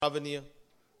Avenue,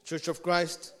 Church of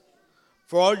Christ,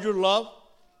 for all your love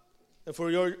and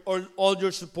for all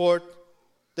your support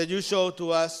that you show to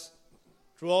us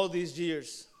through all these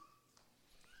years.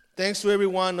 Thanks to every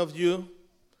one of you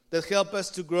that helped us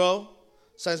to grow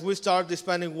since we started the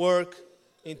Hispanic work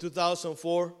in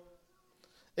 2004.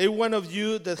 Every one of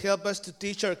you that helped us to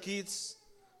teach our kids.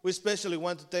 We especially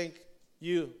want to thank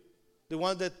you, the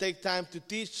one that take time to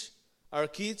teach our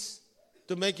kids,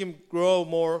 to make them grow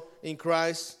more in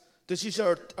Christ, to teach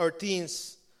our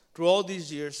teens through all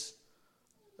these years.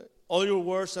 All your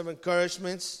words of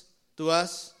encouragements to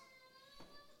us.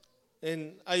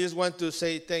 And I just want to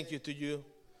say thank you to you.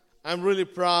 I'm really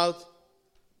proud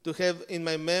to have in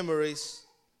my memories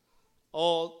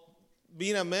all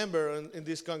being a member in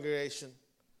this congregation.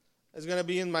 It's going to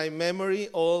be in my memory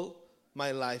all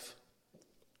my life.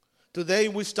 Today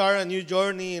we start a new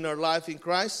journey in our life in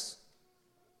Christ.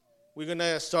 We're going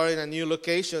to start in a new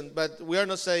location, but we are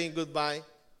not saying goodbye.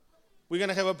 We're going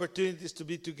to have opportunities to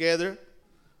be together,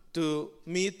 to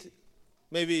meet,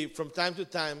 maybe from time to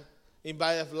time,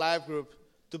 invite a life group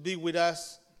to be with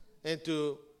us and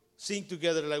to sing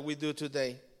together like we do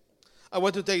today. I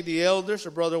want to thank the elders,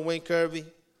 our Brother Wayne Kirby,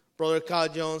 Brother Kyle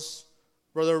Jones,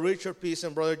 Brother Richard Peace,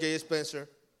 and Brother Jay Spencer,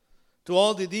 to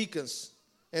all the deacons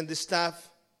and the staff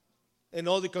and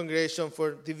all the congregation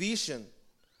for the vision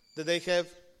that they have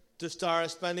to start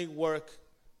Hispanic work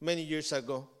many years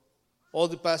ago. All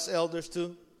the past elders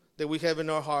too that we have in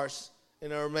our hearts,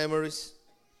 in our memories.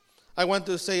 I want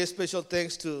to say a special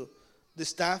thanks to the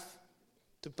staff,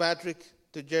 to Patrick,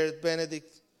 to Jared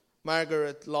Benedict,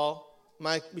 Margaret Law,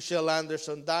 Michelle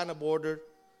Anderson, Donna Border,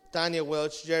 Tanya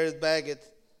Welch, Jared Baggett,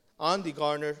 Andy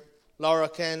Garner, Laura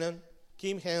Cannon,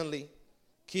 Kim Henley,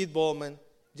 Keith Bowman,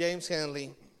 James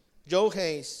Henley, Joe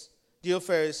Hayes, Jill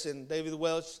Ferris, and David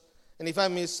Welch. And if I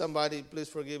miss somebody, please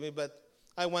forgive me, but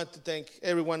I want to thank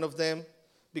every one of them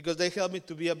because they helped me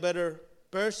to be a better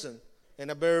person and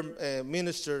a better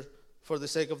minister for the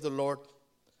sake of the Lord.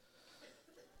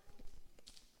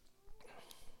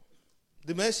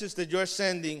 The message that you're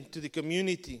sending to the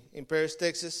community in Paris,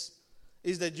 Texas,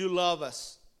 is that you love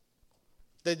us,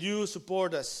 that you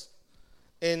support us,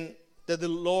 and that the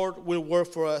Lord will work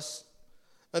for us.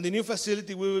 And the new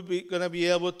facility, we will be going to be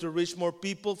able to reach more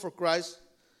people for Christ,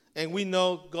 and we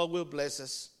know God will bless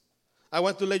us. I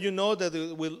want to let you know that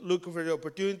we're looking for the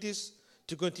opportunities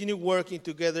to continue working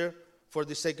together for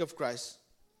the sake of Christ.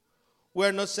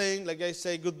 We're not saying, like I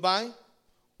say, goodbye.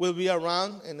 We'll be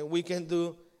around, and we can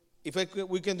do,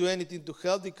 we can do anything to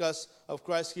help because of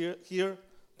Christ here,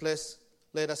 please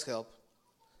let us help.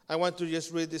 I want to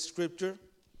just read this scripture.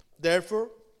 Therefore,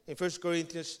 in 1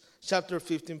 Corinthians chapter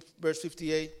 15, verse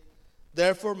 58,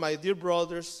 therefore, my dear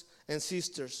brothers and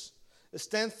sisters,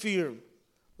 stand firm.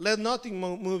 Let nothing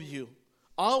move you.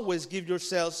 Always give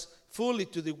yourselves fully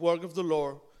to the work of the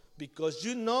Lord, because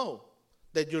you know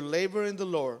that your labor in the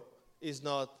Lord is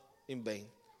not in vain.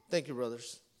 Thank you,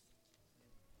 brothers.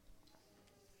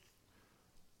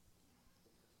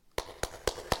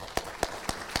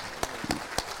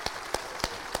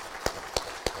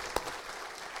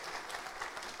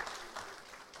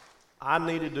 I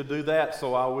needed to do that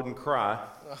so I wouldn't cry.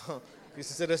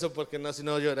 Quise hacer eso porque no, si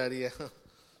no lloraría.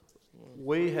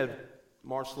 We have,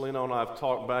 Marcelino and I have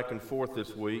talked back and forth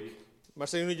this week.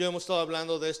 Marcelino y yo hemos estado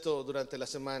hablando de esto durante la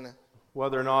semana.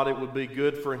 Whether or not it would be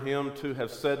good for him to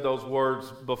have said those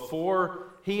words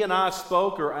before he and I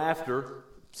spoke or after.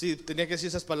 Sí, tenía que decir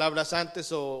esas palabras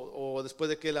antes o después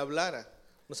de que él hablara.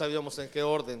 No sabíamos en qué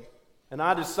orden. And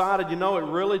I decided, it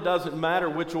really doesn't matter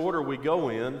which order we go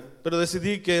in. Pero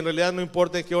decidí que en realidad no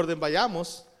importa en qué orden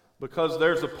vayamos. Because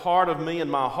there's a part of me in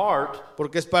my heart.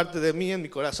 Porque es parte de mí en mi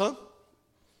corazón.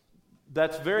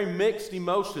 That's very mixed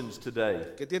emotions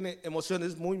today. Que tiene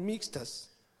emociones muy mixtas.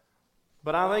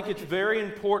 But I think it's very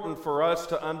important for us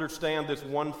to understand this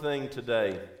one thing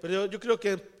today. Pero yo creo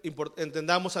que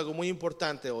entendamos algo muy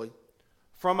importante hoy.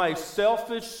 From a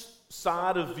selfish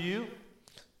side of view,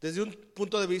 desde un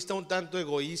punto de vista un tanto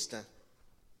egoísta,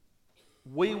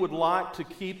 we would like to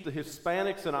keep the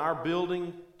Hispanics in our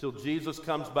building till Jesus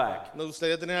comes back. Nos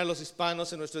gustaría tener a los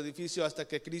hispanos en nuestro edificio hasta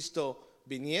que Cristo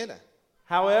viniera.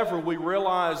 However, we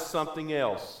realize something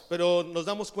else. Pero nos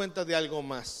damos cuenta de algo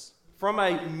más. From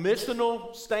a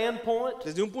missional standpoint,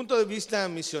 desde un punto de vista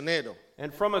misionero,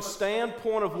 and from a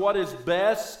standpoint of what is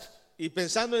best, y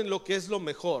pensando en lo que es lo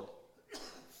mejor,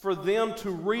 for them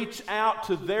to reach out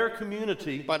to their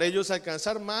community, para ellos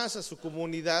alcanzar más a su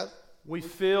comunidad, we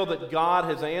feel that God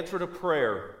has answered a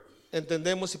prayer.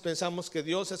 Entendemos y pensamos que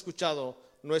Dios ha escuchado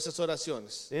nuestras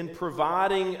oraciones. In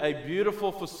providing a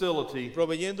beautiful facility,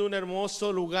 proveyendo un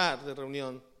hermoso lugar de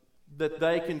reunión, that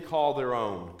they can call their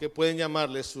own. que pueden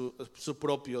llamarle su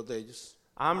propio de ellos.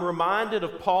 I'm reminded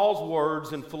of Paul's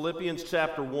words in Philippians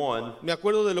chapter 1, Me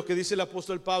acuerdo de lo que dice el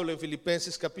apóstol Pablo en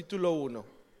Filipenses capítulo 1.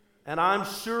 and I'm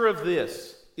sure of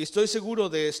this, Y estoy seguro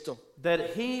de esto,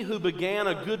 that he who began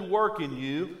a good work in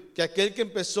you que aquel que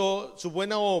empezó su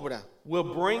buena obra will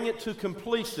bring it to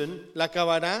completion la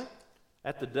acabará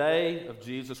at the day of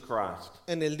Jesus Christ.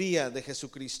 en el día de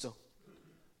Jesucristo.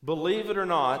 Believe it or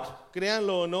not,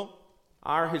 Créanlo o no,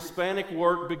 our Hispanic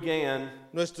work began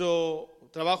nuestro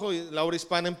trabajo, la obra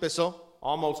hispana empezó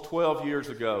almost 12 years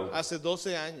ago. hace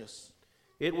 12 años.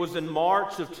 It was in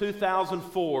March of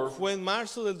 2004 Fue en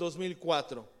marzo del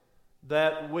 2004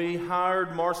 that we hired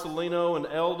Marcelino and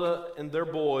Elda and their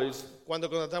boys cuando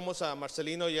contratamos a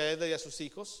Marcelino y a Eda y a sus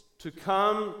hijos to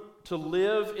come to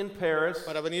live in Paris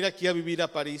para venir aquí a vivir a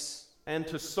París and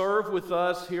to serve with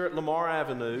us here at Lamar y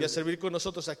Avenue a servir con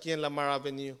nosotros aquí en Lamar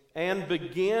Avenue. and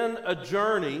begin a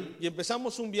journey Y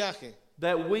empezamos un viaje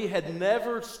that we had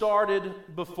never started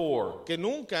before. que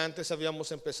nunca antes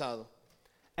habíamos empezado.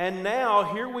 And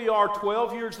now here we are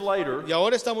 12 years later, Y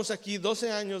ahora estamos aquí 12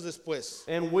 años después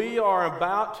and we are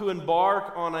about to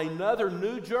embark on another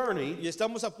new journey y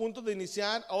estamos a punto de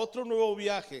iniciar otro nuevo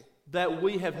viaje that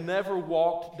we have never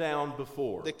walked down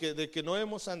before. del que no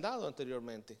hemos andado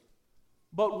anteriormente.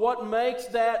 But what makes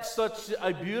that such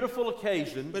a beautiful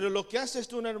occasion, Pero lo que hace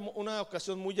esto una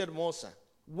ocasión muy hermosa.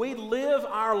 we live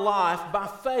our life by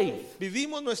faith.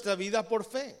 Vivimos nuestra vida por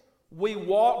fe. We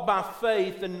walk by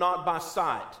faith and not by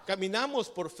sight.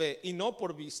 Caminamos por fe y no por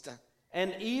vista.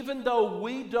 And even though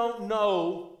we don't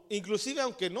know Inclusive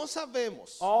aunque no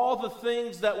sabemos all the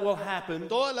things that will happen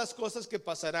todas las cosas que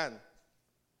pasarán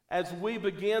as we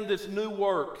begin this new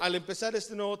work, al empezar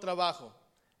este nuevo trabajo.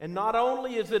 and not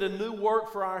only is it a new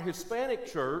work for our Hispanic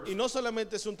church, Y no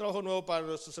solamente es un trabajo nuevo para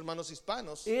nuestros hermanos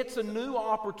hispanos, it's a new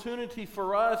opportunity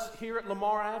for us here at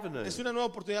Lamar Avenue. es una nueva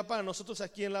oportunidad para nosotros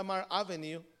aquí en Lamar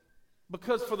Avenue,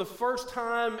 Because for the first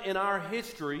time in our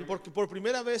history, porque por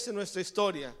primera vez en nuestra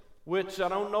historia, which I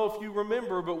don't know if you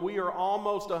remember, but we are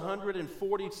almost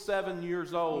 147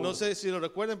 years old. no sé si lo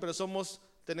recuerden, pero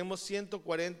tenemos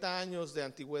 140 años de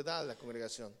antigüedad la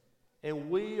congregación. And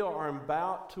we are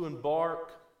about to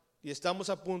embark Y estamos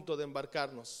a punto de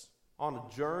embarcarnos on a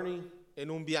journey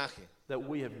en un viaje that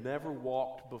we have never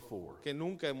walked before. que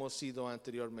nunca hemos ido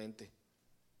anteriormente.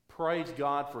 Praise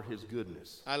God for His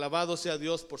goodness. Alabado sea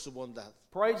Dios por su bondad.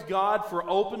 Praise God for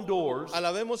open doors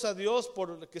Alabemos a Dios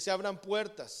por que se abran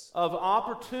puertas of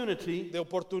opportunity de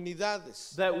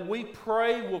oportunidades, that we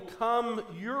pray will come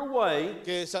your way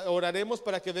que oraremos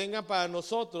para que vengan para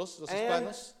nosotros, los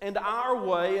hispanos, and our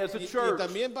way as a y church.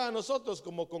 también para nosotros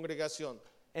como congregación.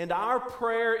 And our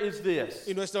prayer is this,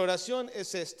 Y nuestra oración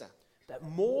es esta, that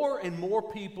more and more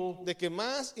people de que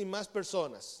más y más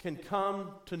personas can come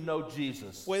to know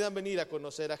Jesus puedan venir a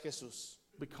conocer a Jesús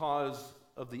because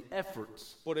of the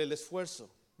efforts por el esfuerzo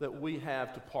that we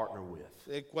have to partner with.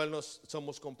 del cual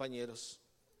somos compañeros.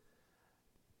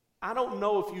 I don't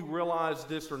know if you realize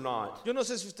this or not. Yo no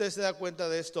sé si usted se da cuenta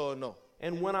de esto o no.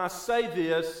 And when I say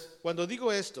this, Cuando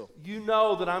digo esto, you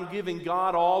know that I'm giving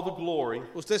God all the glory.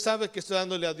 usted sabe que estoy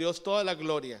dándole a Dios toda la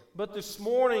gloria. But this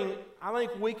morning, I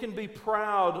think we can be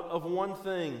proud of one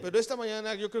thing. Pero esta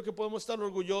mañana yo creo que podemos estar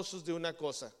orgullosos de una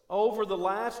cosa. Over the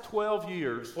last 12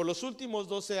 years, Por los últimos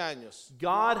 12 años,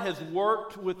 God has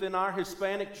worked within our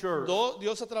Hispanic church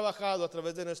Dios ha trabajado a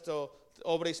través de nuestra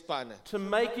obra hispana to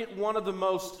make it one of the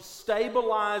most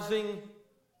stabilizing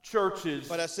churches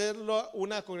para hacerlo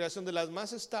una congregación de las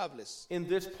más estables in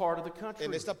this part of the country.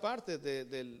 en esta parte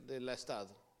del estado.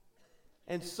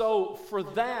 And so for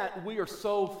that, we are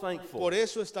so thankful. Por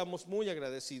eso estamos muy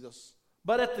agradecidos.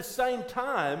 But at the same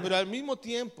time, Pero al mismo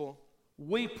tiempo,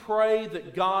 we pray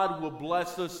that God will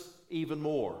bless us even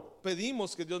more.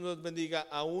 pedimos que Dios nos bendiga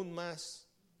aún más.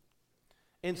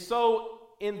 And so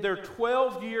in their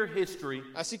 12-year history,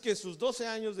 Así que en sus 12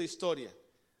 años de historia,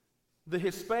 the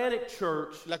Hispanic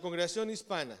church la congregación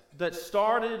hispana, that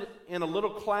started in a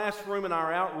little classroom in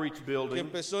our outreach que building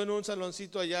empezó en un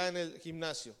saloncito allá en el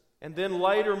gimnasio, and then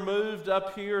later moved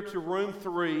up here to room y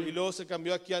 3 luego se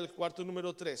cambió aquí al cuarto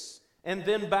número 3, and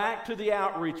then back to the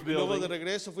outreach y luego de building.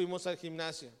 regreso fuimos al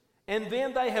gimnasio, And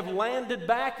then they have landed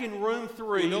back in room y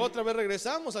 3. luego otra vez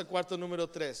regresamos al cuarto número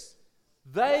 3.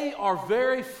 They are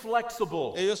very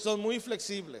flexible. Ellos son muy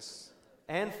flexibles,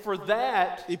 And for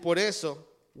that, y por eso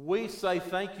we say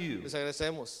thank you. les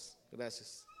agradecemos.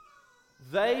 Gracias.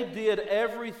 They did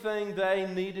everything they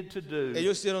needed to do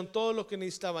Ellos hicieron todo lo que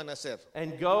necesitaban hacer,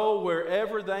 and go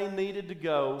wherever they needed to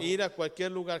go ir a cualquier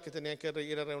lugar que tenían que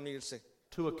ir a reunirse,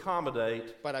 to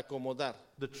accommodate para acomodar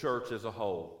the church as a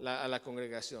whole. a la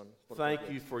congregación. por Thank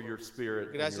completo. you for your spirit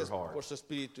and your Gracias heart. por su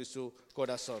espíritu y su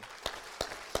corazón.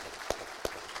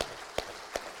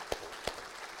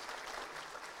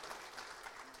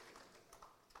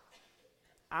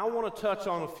 I want to touch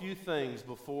on a few things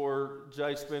before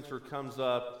Jay Spencer comes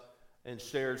up and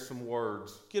shares some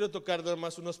words. Quiero tocar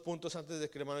más unos puntos antes de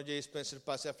que el hermano Jay Spencer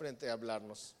pase a frente a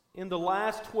hablarnos. In the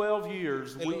last 12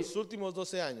 years, En los últimos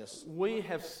 12 años we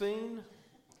have seen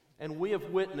and we have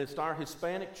witnessed our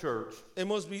Hispanic church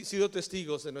hemos sido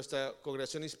testigos de nuestra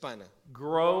congregación hispana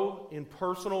grow in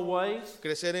personal ways.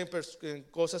 crecer en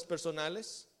cosas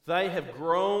personales, They have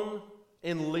grown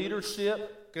in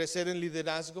leadership. crecer en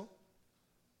liderazgo.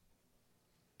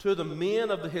 To the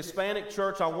men of the Hispanic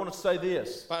church, I want to say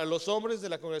this. Para los hombres de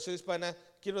la congregación hispana,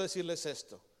 quiero decirles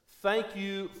esto. Thank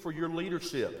you for your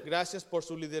leadership. Gracias por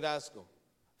su liderazgo.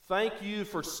 Thank you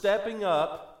for stepping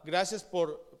up Gracias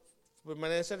por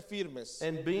permanecer firmes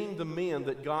and being the men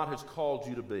that God has called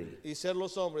you to be. y ser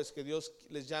los hombres que Dios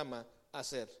les llama a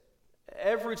ser.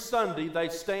 Every Sunday they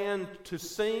stand to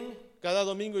sing, Cada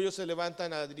domingo ellos se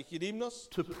levantan a dirigir himnos,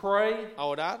 to pray, a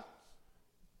orar,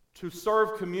 to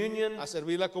serve communion. a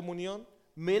servir la comunión.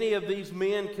 Many of these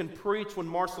men can preach when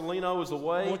Marcelino is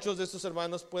away. Muchos de estos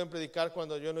hermanos pueden predicar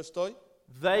cuando yo no estoy.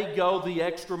 They go the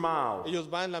extra mile. Ellos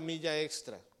van la milla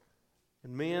extra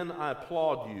And men, I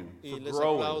applaud you y for les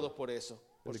growing aplaudo por eso,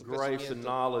 por with su grace and crecimiento,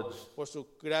 knowledge por su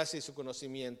gracia y su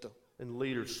conocimiento and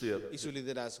leadership y su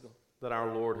liderazgo, that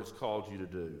our Lord has called you to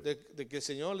do. de que el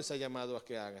Señor les ha llamado a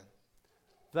que hagan.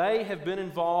 They have been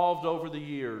involved over the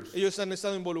years Ellos han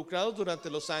estado involucrados durante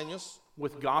los años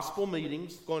with gospel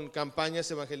meetings. con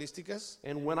campañas evangelísticas.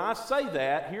 And when I say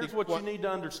that, here's Y what you need to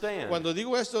understand. Cuando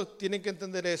digo esto, tienen que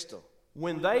entender esto.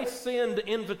 When they send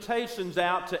invitations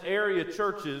out to area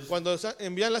churches, Cuando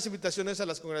envían las invitaciones a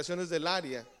las congregaciones del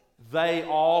área, they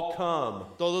all come.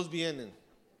 todos vienen.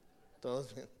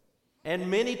 Todos vienen. And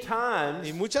many times,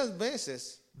 Y muchas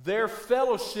veces their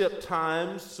fellowship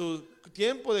times su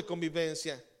tiempo de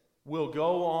convivencia will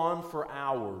go on for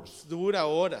hours dura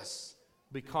horas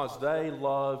because they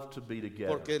love to be together.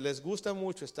 porque les gusta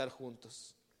mucho estar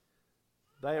juntos.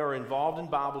 They are involved in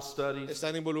Bible studies,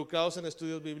 Están involucrados en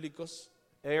estudios bíblicos,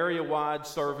 area-wide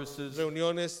services.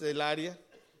 reuniones del área.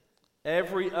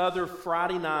 Every other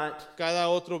Friday night, Cada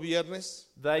otro viernes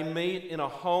they meet in a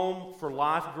home for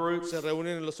life groups. se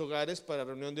reúnen en los hogares para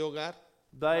reunión de hogar.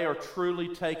 They are truly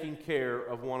taking care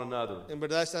of one another. En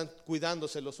verdad están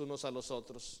cuidándose los unos a los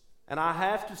otros. And I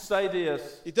have to say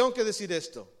this, Y tengo que decir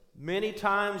esto. many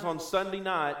times on Sunday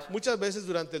night, Muchas veces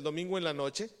durante el domingo en la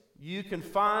noche you can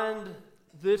find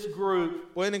this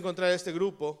group pueden encontrar este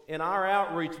grupo in our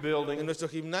outreach en building nuestro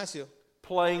gimnasio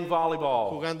playing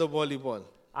volleyball. jugando voleibol.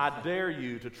 I dare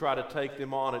you to try to take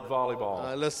them on at volleyball.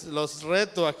 Los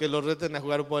reto a que los reten a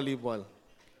jugar voleibol.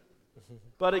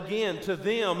 But again, to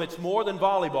them, it's more than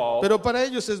volleyball. Pero para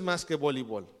ellos es más que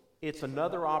voleibol. It's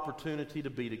another opportunity to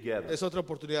be together. Es otra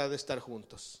oportunidad de estar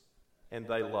juntos. And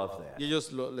they love that. Y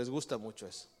ellos les gusta mucho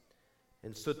eso.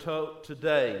 And so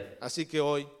today, Así que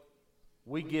hoy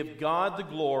we give God the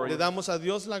glory le damos a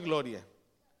Dios la gloria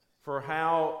for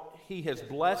how He has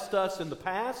blessed us in the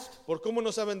past por cómo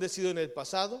nos ha bendecido en el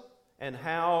pasado and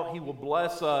how He will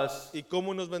bless us y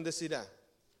cómo nos bendecirá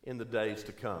in the days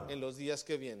to come. en los días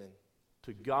que vienen.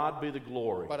 To God be the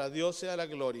glory Para Dios sea la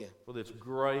gloria for this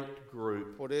great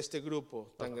group por este grupo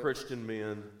of Christian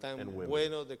men and tan women.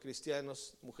 bueno de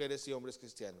cristianos, mujeres y hombres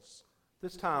cristianos.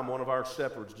 This time, one of our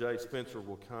shepherds, Jay Spencer,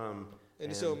 will come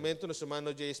En ese and, momento nuestro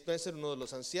hermano Jay Spencer, uno de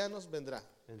los ancianos, vendrá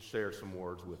and share some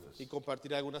words with us. y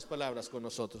compartirá algunas palabras con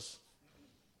nosotros.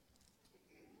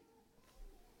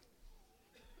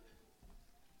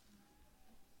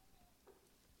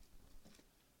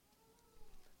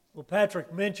 Well,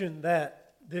 Patrick mentioned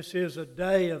that this is a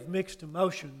day of mixed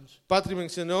emotions. Patrick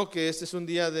mencionó que este es un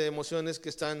día de emociones que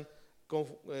están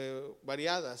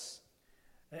variadas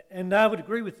And I would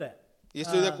agree with that. y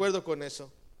estoy de acuerdo con eso.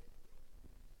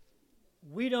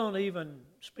 We don't even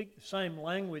speak the same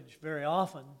language very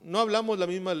often, No hablamos la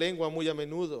misma lengua muy a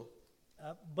menudo,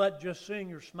 but just seeing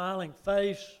your smiling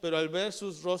face pero al ver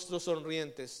sus rostros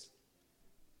sonrientes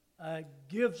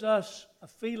gives us a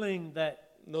feeling that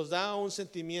nos da un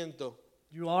sentimiento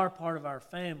you are part of our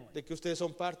family. de que ustedes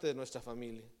son parte de nuestra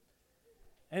familia.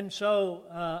 And so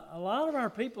a lot of our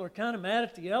people are kind of mad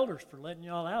at the elders for letting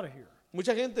y'all out of here.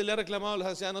 Mucha gente le ha reclamado a los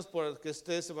ancianos por que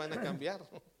ustedes se van a cambiar,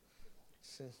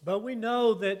 sí. But we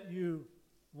know that you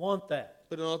want that.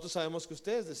 Pero nosotros sabemos que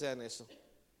ustedes desean eso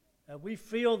We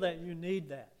feel that you need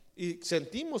that. y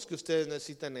sentimos que ustedes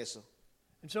necesitan eso.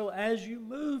 And so as you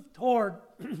move toward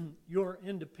your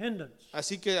independence,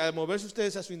 Así que al moverse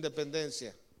ustedes a su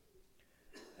independencia,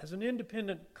 as an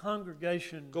independent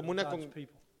congregation como of una, God's con-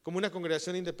 people, como una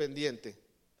congregación independiente,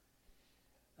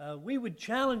 we would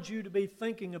challenge you to be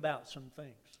thinking about some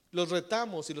things. los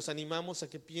retamos y los animamos a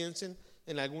que piensen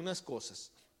en algunas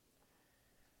cosas.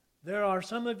 There are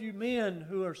some of you men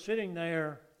who are sitting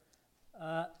there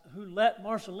who let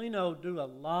Marcelino do a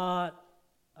lot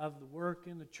of the work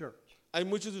in the church. Hay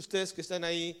muchos de ustedes que están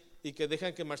ahí y que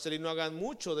dejan que Marcelino haga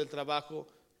mucho del trabajo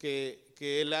que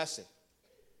él hace.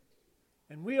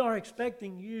 And we are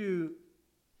expecting you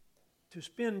to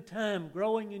spend time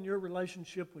growing in your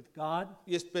relationship with God,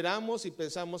 Y esperamos y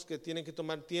pensamos que tienen que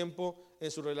tomar tiempo en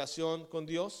su relación con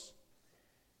Dios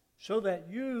so that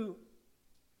you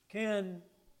can,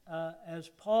 as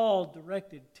Paul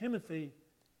directed Timothy,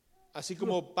 así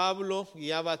como Pablo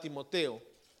guiaba a Timoteo,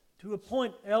 to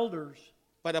appoint elders.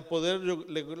 para poder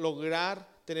lograr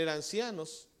tener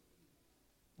ancianos.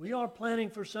 We are planning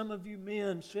for some of you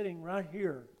men sitting right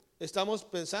here Estamos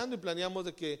pensando y planeamos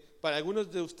de que para algunos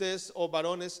de ustedes o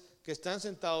varones que están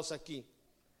sentados aquí,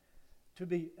 to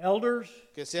be elders,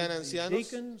 que sean to be ancianos,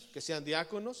 deacons, que sean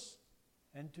diáconos,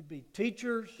 and to be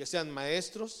teachers, que sean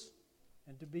maestros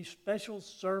and to be special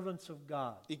servants of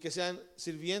God. y que sean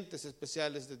sirvientes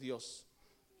especiales de Dios.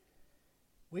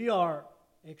 We are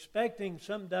expecting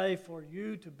someday for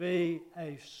you to be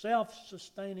a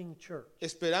self-sustaining church.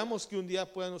 Esperamos que un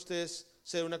día puedan ustedes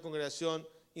ser una congregación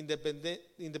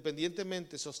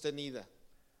independientemente sostenida,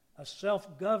 A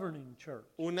self-governing church,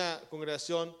 una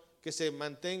congregación que se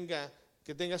mantenga,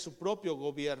 que tenga su propio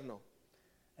gobierno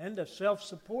and a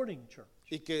self-supporting church.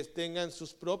 y que tengan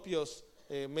sus propios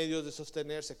medios de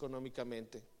sostenerse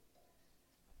económicamente.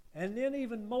 And then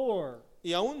even more,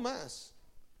 Y aún más,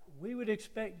 we would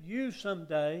expect you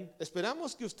someday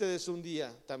esperamos que ustedes un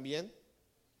día también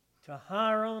to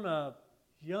hire on a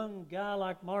young guy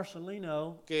like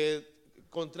Marcelino que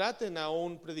contraten a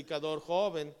un predicador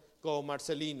joven como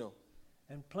Marcelino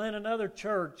and plant another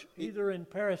church either in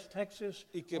Paris, Texas,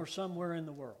 y que- or somewhere in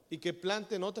the world. y que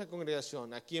planten otra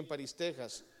congregación aquí en París,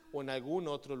 Texas o en algún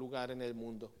otro lugar en el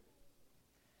mundo.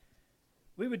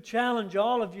 We would challenge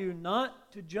all of you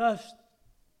not to just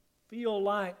feel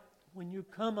like when you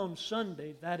come on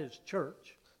Sunday, that is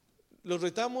church, Los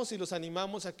retamos y los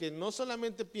animamos a que no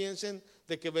solamente piensen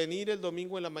de que venir el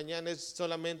domingo en la mañana es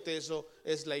solamente eso,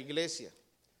 es la iglesia,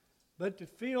 but to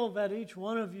feel that each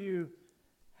one of you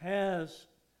has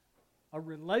a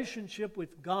relationship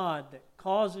with God that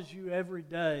causes you every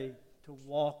day to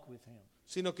walk with Him.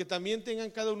 sino que también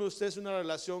tengan cada uno de ustedes una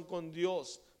relación con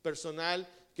Dios personal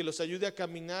que los ayude a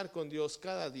caminar con Dios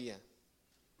cada día.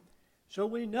 So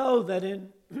we know that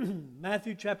in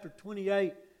Matthew chapter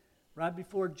 28, right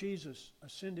before Jesus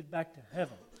ascended back to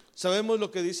heaven, Sabemos lo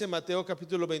que dice Mateo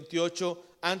capítulo 28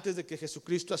 antes de que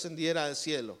Jesucristo ascendiera al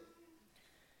cielo.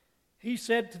 He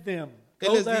said to them, Él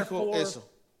 "Go les dijo therefore eso.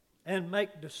 and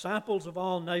make disciples of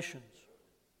all nations,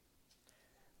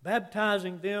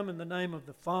 baptizing them in the name of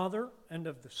the Father and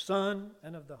of the Son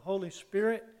and of the Holy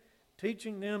Spirit,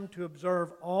 teaching them to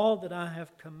observe all that I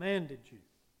have commanded you.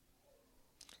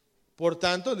 Por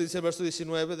tanto, le dice el verso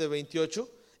 19 de 28,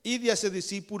 id y haced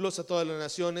discípulos a todas las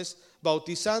naciones,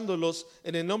 bautizándolos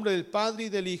en el nombre del Padre y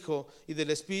del Hijo y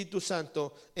del Espíritu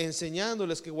Santo,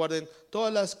 enseñándoles que guarden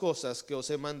todas las cosas que os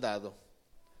he mandado.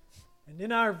 And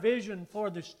in our vision for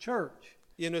this church,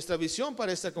 Y en nuestra visión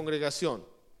para esta congregación,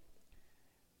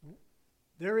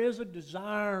 there is a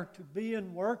desire to be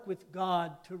and work with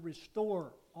God to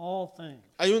restore all things.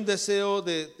 hay un deseo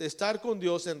de estar con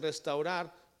Dios en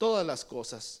restaurar todas las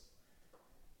cosas.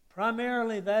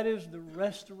 Primarily, that is the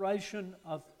restoration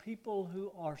of people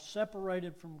who are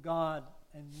separated from God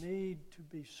and need to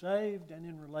be saved and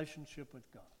in relationship with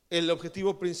God. El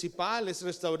objetivo principal es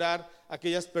restaurar a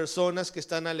aquellas personas que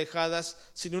están alejadas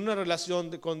sin una relación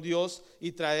con Dios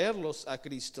y traerlos a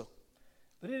Cristo.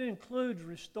 But it includes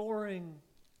restoring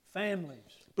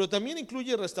families, Pero también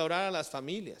incluye restaurar a las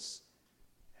familias,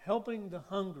 helping the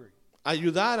hungry,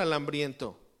 ayudar al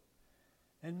hambriento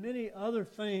and many other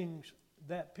things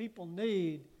that people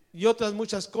need y otras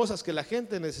muchas cosas que la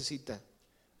gente necesita.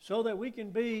 so that we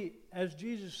can be, as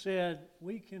Jesus said,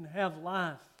 we can have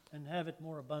life and have it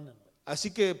more abundantly.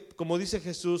 Así que, como dice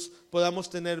Jesús, podamos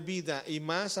tener vida y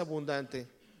más abundante.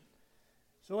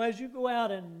 So as you go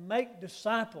out and make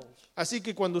disciples, Así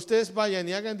que cuando ustedes vayan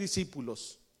y hagan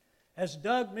discípulos, as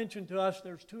Doug mentioned to us,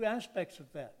 there's two aspects of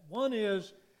that. One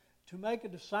is to make a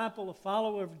disciple, a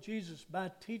follower of Jesus, by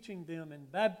teaching them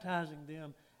and baptizing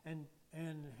them and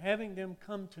having them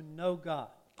come to know God.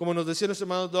 Como nos decía nuestro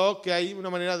hermano Doug, que hay una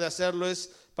manera de hacerlo es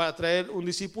para traer un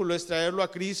discípulo, es traerlo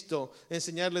a Cristo,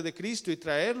 enseñarle de Cristo y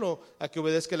traerlo a que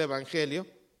obedezca el Evangelio.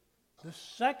 The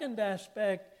second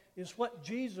aspect is what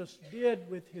Jesus did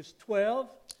with his 12,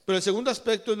 Pero el segundo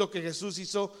aspecto es lo que Jesús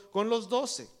hizo con los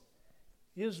 12.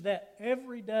 is that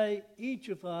every day each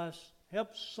of us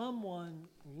helps someone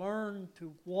learn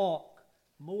to walk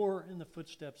more in the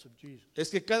footsteps of Jesus.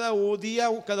 Es que cada día,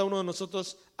 cada uno de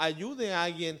nosotros ayude a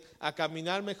alguien a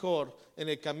caminar mejor en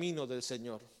el camino del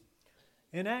Señor.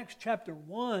 In Acts chapter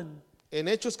 1, En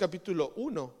Hechos capítulo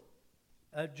 1,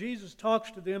 Jesus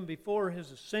talks to them before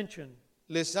his ascension,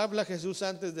 les habla Jesús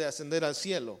antes de ascender al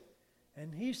cielo.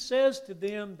 and he says to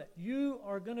them that you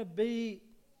are going to be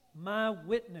my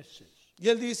witnesses. Y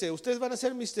él dice, ustedes van a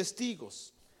ser mis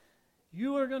testigos.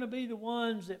 You are going to be the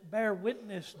ones that bear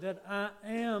witness that I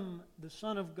am the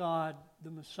Son of God, the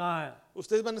Messiah.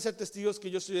 Ustedes van a ser testigos que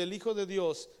yo soy el Hijo de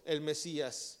Dios, el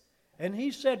Mesías. And he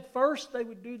said first they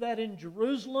would do that in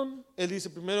Jerusalem, Él dice,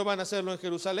 primero van a hacerlo en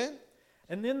Jerusalén,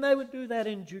 and then they would do that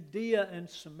in Judea and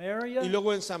Samaria, y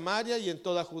luego en Samaria y en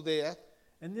toda Judea,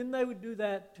 and then they would do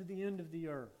that to the end of the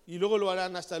earth. y luego lo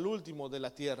harán hasta el último de la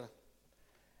tierra.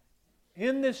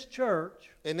 In this church,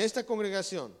 En esta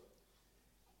congregación,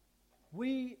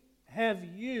 we have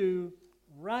you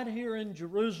right here in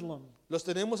Jerusalem, los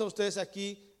tenemos a ustedes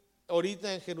aquí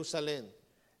ahorita en Jerusalén,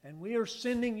 and we are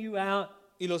sending you out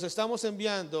y los estamos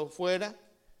enviando fuera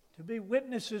to be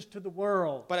witnesses to the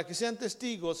world para que sean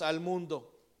testigos al mundo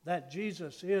that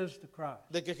Jesus is the Christ.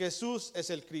 de que Jesús es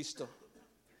el Cristo.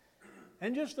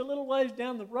 And just a little ways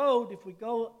down the road, if we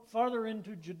go farther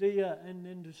into Judea and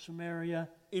into Samaria,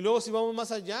 Y luego si vamos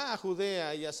más allá a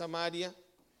Judea y a Samaria,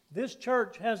 this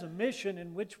church has a mission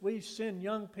in which we send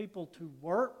young people to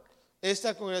work,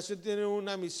 esta congregación tiene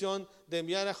una misión de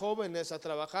enviar a jóvenes a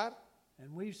trabajar,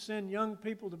 and we send young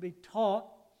people to be taught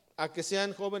a que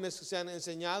sean jóvenes que sean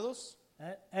enseñados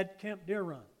at Camp Deer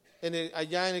Run.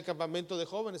 allá en el campamento de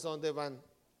jóvenes a donde van.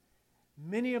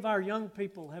 Many of our young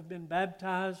people have been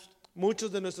baptized.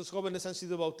 Muchos de nuestros jóvenes han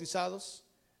sido bautizados.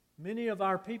 Many of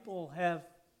our people have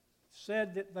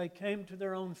said that they came to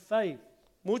their own faith.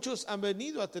 Muchos han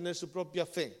venido a tener su propia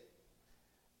fe.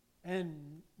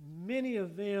 And many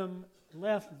of them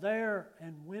left there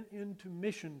and went into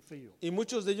mission field. Y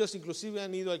muchos de ellos inclusive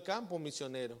han ido al campo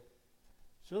misionero.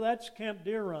 So that's Camp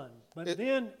Deer Run. But It-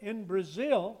 then in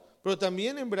Brazil, Pero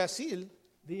también en Brasil,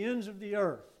 the ends of the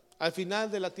earth, al final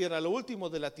de la tierra, lo último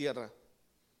de la tierra,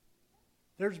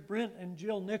 there's Brent and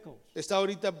Jill Nichols. está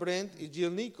ahorita Brent y Jill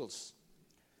Nichols.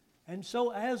 And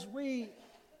so as we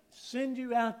send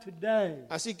you out today,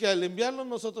 Así que al enviarlos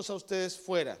nosotros a ustedes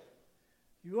fuera,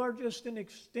 you are just an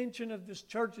extension of this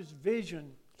church's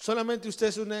vision solamente usted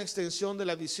es una extensión de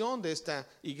la visión de esta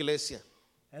iglesia.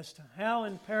 as to how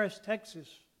in Paris, Texas,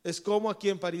 Es como aquí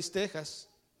en París, Texas,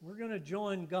 we're going to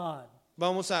join God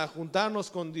vamos a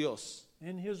juntarnos con Dios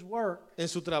in His work en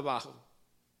su trabajo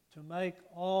to make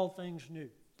all things new.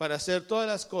 para hacer todas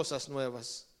las cosas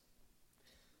nuevas.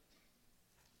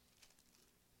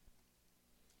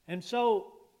 And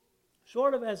so,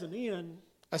 sort of as an end,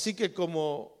 Así que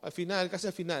como al final, casi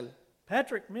al final,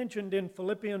 Patrick mentioned in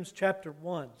Philippians chapter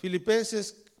 1 Patrick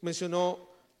mencionó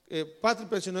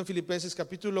en Filipenses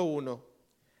capítulo 1.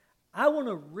 I want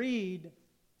to read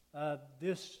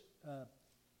this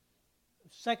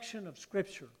section of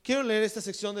Scripture Quiero leer esta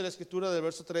sección de la escritura del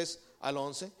verso 3 al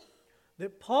 11,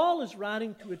 that Paul is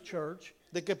writing to a church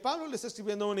de que Pablo le está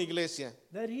escribiendo a una iglesia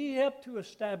that he helped to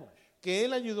establish. que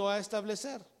él ayudó a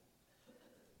establecer.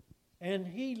 And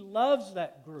he loves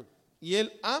that group Y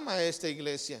él ama a esta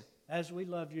iglesia, as we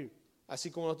love you. así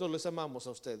como nosotros les amamos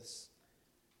a ustedes.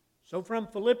 So from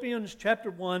Philippians chapter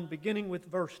 1, beginning with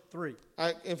verse 3.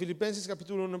 En Filipenses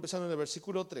capítulo 1, empezando en el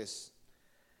versículo 3.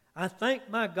 I thank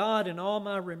my God in all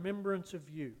my remembrance of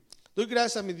you, Doy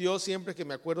gracias a mi Dios siempre que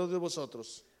me acuerdo de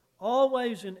vosotros,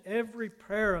 always in every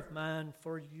prayer of mine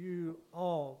for you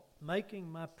all, making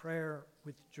my prayer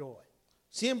with joy.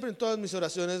 siempre en todas mis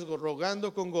oraciones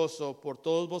rogando con gozo por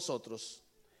todos vosotros,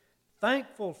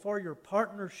 Thankful for your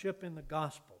partnership in the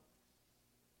gospel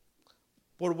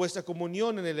por vuestra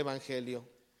comunión en el Evangelio,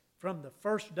 from the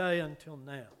first day until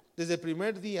now. desde el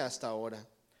primer día hasta ahora.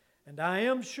 And I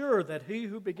am sure that he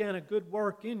who began a good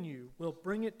work in you will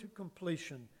bring it to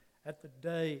completion at the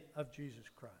day of Jesus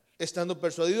Christ. Estando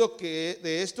persuadido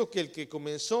de esto que el que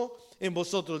comenzó en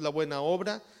vosotros la buena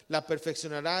obra, la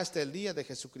perfeccionará hasta el día de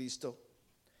Jesucristo.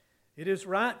 It is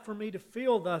right for me to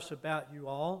feel thus about you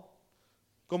all,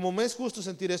 Como me es justo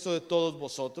sentir esto de todos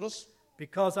vosotros,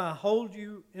 because I hold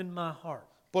you in my heart.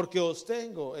 porque os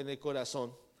tengo en el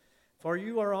corazón. For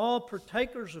you are all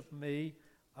partakers of me,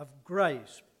 of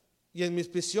grace, y en mis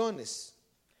prisiones,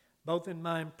 both in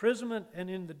my imprisonment and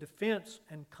in the defense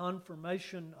and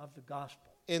confirmation of the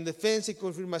gospel. en defensa y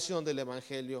confirmación del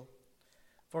Evangelio.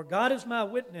 For God is my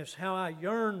witness how I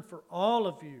yearn for all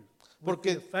of you with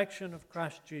the Porque- affection of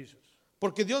Christ Jesus.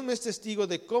 Porque Dios me es testigo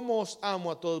de cómo os amo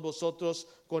a todos vosotros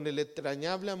con el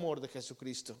entrañable amor de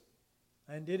Jesucristo.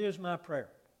 And it is my prayer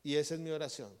Y esa es mi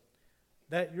oración.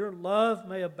 that your love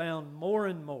may abound more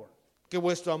and more Que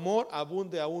vuestro amor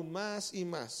abunde aún más y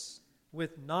más.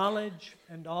 with knowledge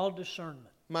and all discernment,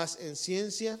 Más en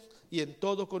ciencia y en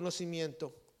todo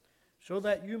conocimiento. so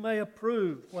that you may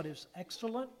approve what is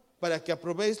excellent, Para que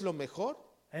aprobéis lo mejor,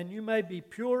 and you may be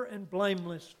pure and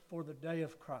blameless for the day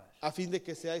of Christ, a fin de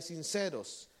que seáis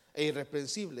sinceros e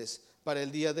irreprensibles para el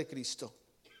día de Cristo,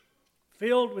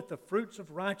 filled with the fruits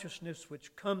of righteousness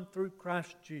which come through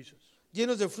Christ Jesus,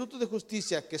 llenos de frutos de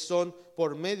justicia que son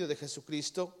por medio de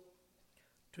Jesucristo,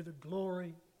 to the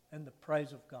glory and the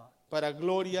praise of God. para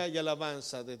gloria y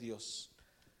alabanza de Dios.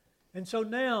 And so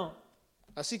now,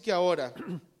 Así que ahora,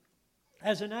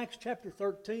 as in Acts chapter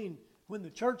 13, when the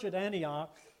church at Antioch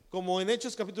como en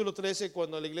Hechos capítulo 13,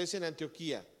 cuando la iglesia en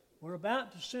Antioquía, were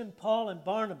about to send Paul and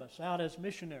Barnabas out as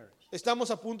missionaries, estamos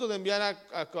a punto de enviar,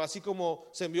 así como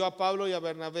se envió a Pablo y a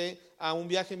Bernabé, a un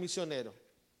viaje misionero.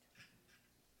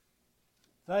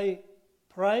 they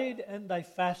prayed and they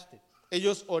fasted.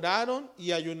 Ellos oraron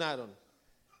y ayunaron.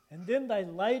 And then they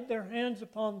laid their hands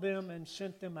upon them and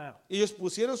sent them out. Ellos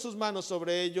pusieron sus manos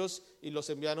sobre ellos y los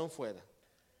enviaron fuera.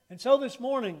 And so this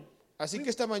morning, Así que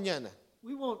esta mañana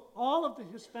we want all of the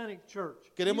Hispanic church,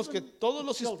 queremos que even todos the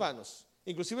los children, hispanos,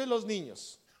 inclusive los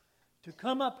niños, to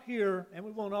come up here, and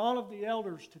we want all of the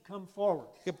elders to come forward.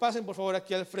 que pasen por favor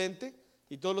aquí al frente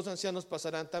y todos los ancianos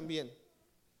pasarán también.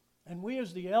 And we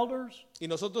as the elders, Y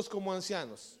nosotros como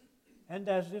ancianos and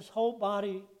as this whole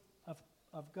body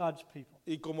of God's people,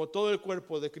 y como todo el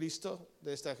cuerpo de Cristo,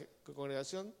 de esta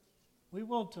congregación, we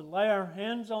want to lay our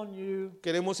hands on you,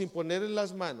 queremos imponerles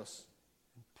las manos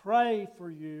pray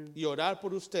for you, y orar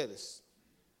por ustedes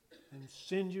and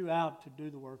send you out to do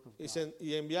the work of God.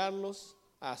 y enviarlos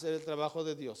a hacer el trabajo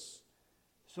de Dios.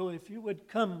 So if you would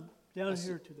come down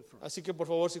here to the front. Así que por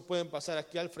favor si pueden pasar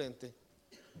aquí al frente.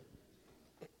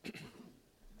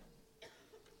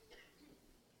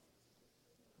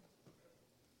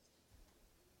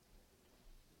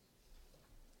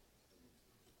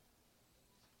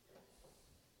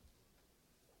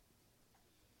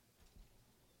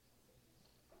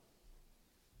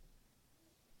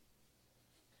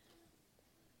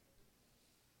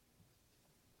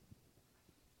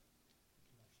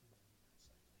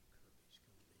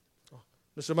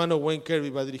 Nuestro hermano Wayne Kirby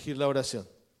va a dirigir la oración.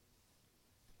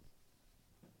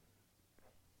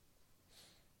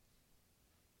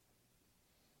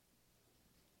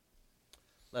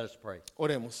 Let us pray.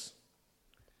 Oremos.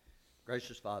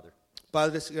 Gracious Father,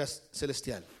 Padre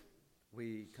Celestial,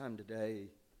 we come today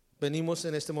venimos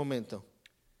en este momento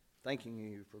thanking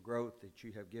you for growth that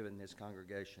you have given this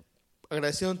congregation.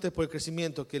 agradeciéndote por el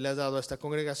crecimiento que le has dado a esta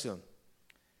congregación.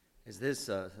 As this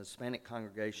Hispanic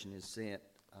congregation is sent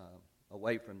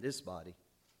away from this body,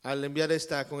 Al enviar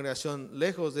esta congregación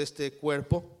lejos de este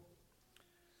cuerpo,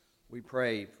 we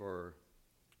pray for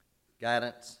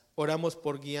guidance, oramos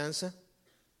por guianza,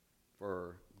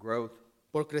 for growth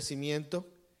por crecimiento,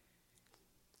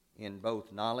 in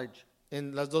both knowledge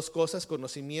en las dos cosas,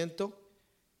 conocimiento,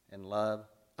 and love.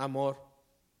 amor.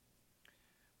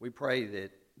 We pray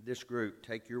that this group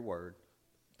take your word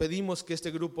Pedimos que este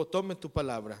grupo tome tu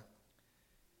palabra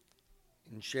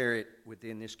and share it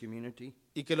within this community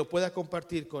y que lo pueda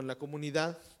compartir con la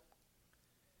comunidad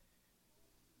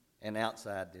and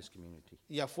outside this community.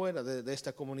 y afuera de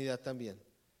esta comunidad también.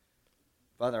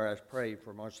 Father, I pray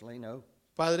for Marcelino.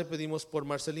 Padre, pedimos por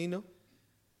Marcelino,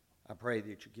 I pray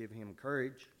that you give him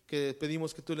courage que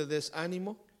pedimos que tú le des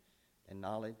ánimo and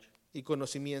knowledge y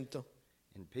conocimiento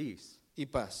and peace y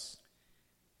paz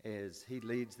as he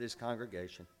leads this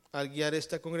congregation. al guiar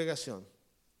esta congregación.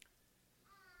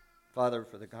 Father,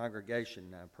 for the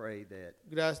congregation, I pray that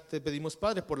Gracias, te pedimos,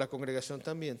 Padre, por la congregación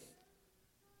también,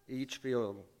 each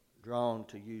feel drawn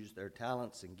to use their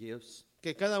talents and gifts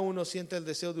que cada uno sienta el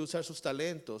deseo de usar sus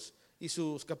talentos y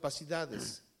sus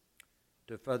capacidades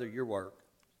to further your work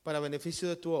para beneficio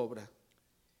de tu obra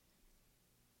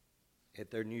at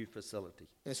their new facility.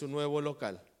 en su nuevo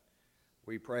local.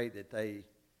 We pray that they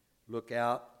look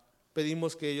out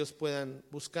Pedimos que ellos puedan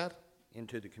buscar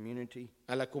into the community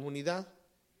a la comunidad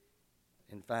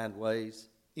and find ways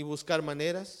y buscar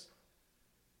maneras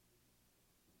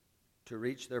to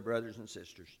reach their brothers and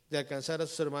sisters de alcanzar a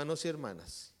sus hermanos y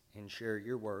hermanas and share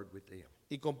your word with them.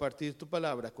 y compartir tu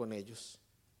palabra con ellos.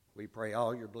 We pray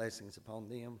all your blessings upon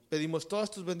them Pedimos todas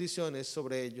tus bendiciones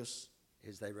sobre ellos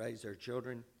as they raise their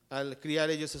children al criar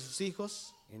ellos a sus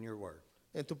hijos in your word.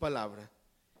 en tu palabra.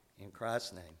 In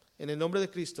Christ's name, En el nombre de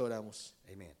Cristo oramos.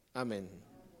 amen. Amén.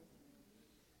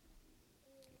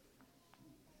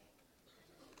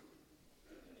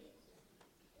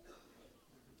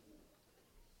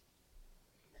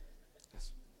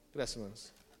 Gracias,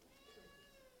 hermanos.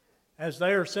 As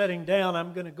they are sitting down,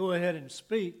 I'm going to go ahead and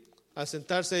speak. Al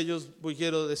sentarse ellos,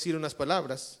 quiero decir unas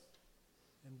palabras.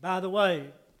 And by the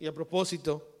way, Y a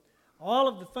propósito, all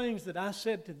of the things that I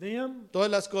said to them, todas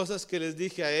las cosas que les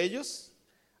dije a ellos,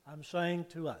 I'm saying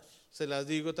to us. se las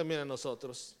digo también a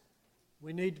nosotros.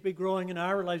 We need to be growing in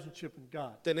our relationship with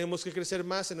God. Tenemos que crecer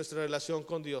más en nuestra relación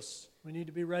con Dios. We need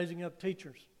to be raising up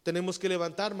teachers. Tenemos que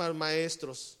levantar más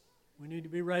maestros. We need to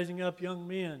be raising up young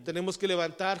men Tenemos que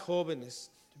levantar jóvenes,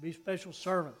 to be special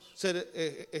servants, ser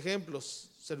ejemplos,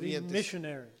 to be servientes,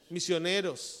 missionaries.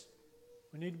 misioneros.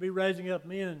 We need to be raising up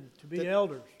men to be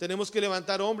elders. Tenemos que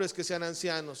levantar hombres que sean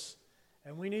ancianos.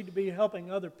 And we need to be helping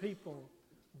other people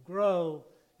grow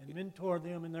and mentor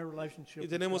them in their relationship Y with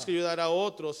tenemos God. que ayudar a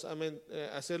otros,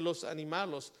 hacerlos,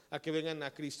 animarlos a que vengan a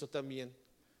Cristo también.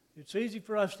 It's easy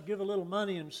for us to give a little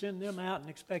money and send them out and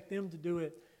expect them to do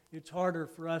it. It's harder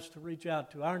for us to reach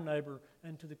out to our neighbor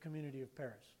and to the community of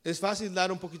Paris. Es fácil dar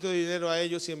un poquito de dinero a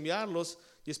ellos y enviarlos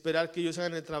y esperar que ellos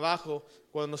hagan el trabajo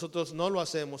cuando nosotros no lo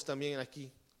hacemos también aquí.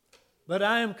 But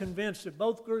I am convinced that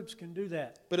both groups can do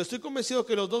that. Pero estoy convencido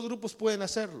que los dos grupos pueden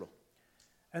hacerlo.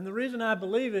 And the reason I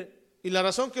believe it Y la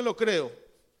razón que lo creo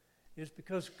is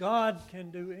because God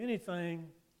can do anything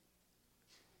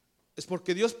es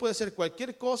porque Dios puede hacer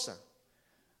cualquier cosa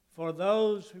for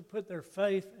those who put their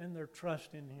faith and their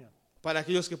trust in Him. para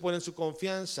aquellos que ponen su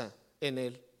confianza en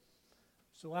Él.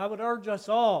 So I would urge us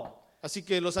all Así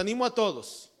que los animo a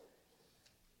todos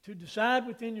to decide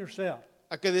within yourself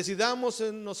a que decidamos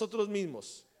en nosotros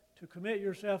mismos to commit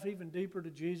yourself even deeper to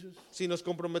Jesus si nos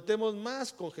comprometemos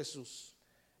más con Jesús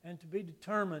and to be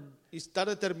determined y estar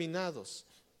determinados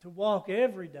to walk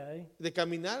every day de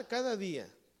caminar cada día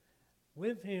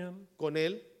with Him con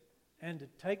Él and to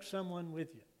take someone with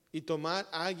you. y tomar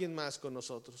a alguien más con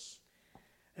nosotros.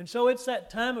 And so it's that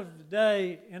time of the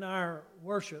day in our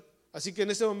worship Así que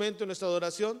en este momento en nuestra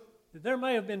adoración, that there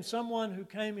may have been someone who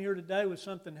came here today with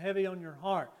something heavy on your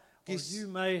heart, or you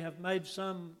may have made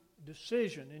some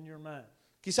decision in your mind.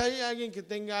 quizá hay alguien que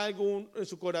tenga algo en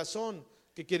su corazón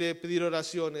que quiere pedir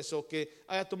oraciones o que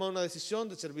haya tomado una decisión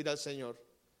de servir al Señor.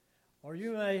 Or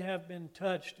you may have been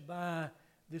touched by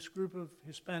this group of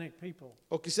Hispanic people.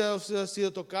 O quizá usted ha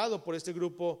sido tocado por este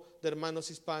grupo de hermanos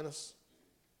hispanos.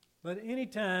 But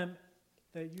anytime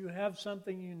that you have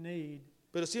something you need,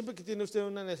 Pero siempre que tiene usted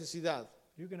una necesidad,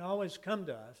 you can always come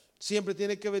to us. siempre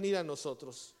tiene que venir a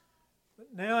nosotros.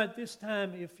 But now at this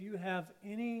time, if you have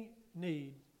any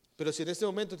need, Pero si en este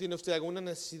momento tiene usted alguna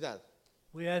necesidad,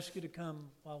 we ask you to come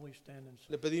while we stand and sing.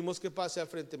 le pedimos que pase al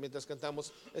frente mientras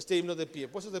cantamos este himno de pie.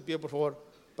 Puestos de pie, por favor,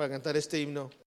 para cantar este himno.